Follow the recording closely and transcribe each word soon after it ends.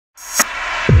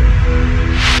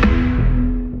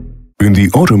In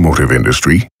the automotive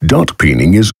industry, dot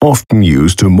peening is often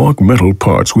used to mark metal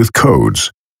parts with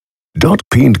codes.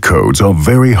 Dot-peened codes are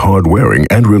very hard-wearing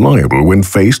and reliable when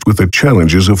faced with the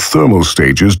challenges of thermal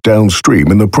stages downstream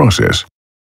in the process.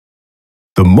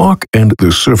 The mark and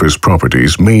the surface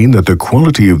properties mean that the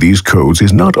quality of these codes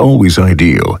is not always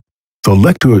ideal. The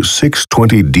LECTOR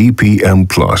 620 DPM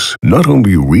Plus not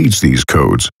only reads these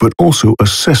codes, but also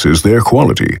assesses their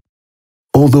quality.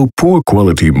 Although poor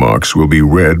quality marks will be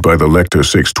read by the LECTOR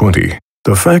 620,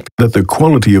 the fact that the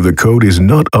quality of the code is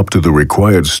not up to the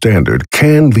required standard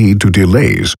can lead to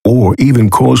delays or even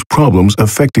cause problems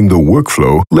affecting the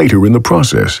workflow later in the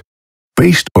process.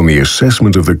 Based on the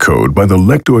assessment of the code by the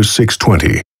LECTOR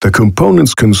 620, the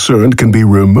components concerned can be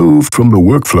removed from the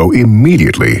workflow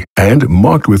immediately and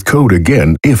marked with code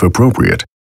again if appropriate.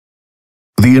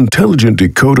 The intelligent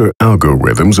decoder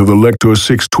algorithms of the LECTOR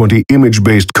 620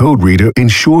 image-based code reader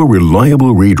ensure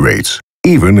reliable read rates,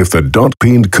 even if the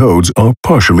dot-peened codes are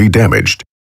partially damaged.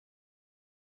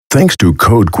 Thanks to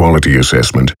code quality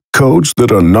assessment, codes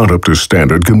that are not up to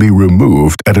standard can be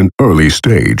removed at an early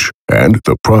stage, and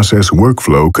the process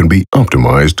workflow can be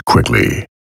optimized quickly.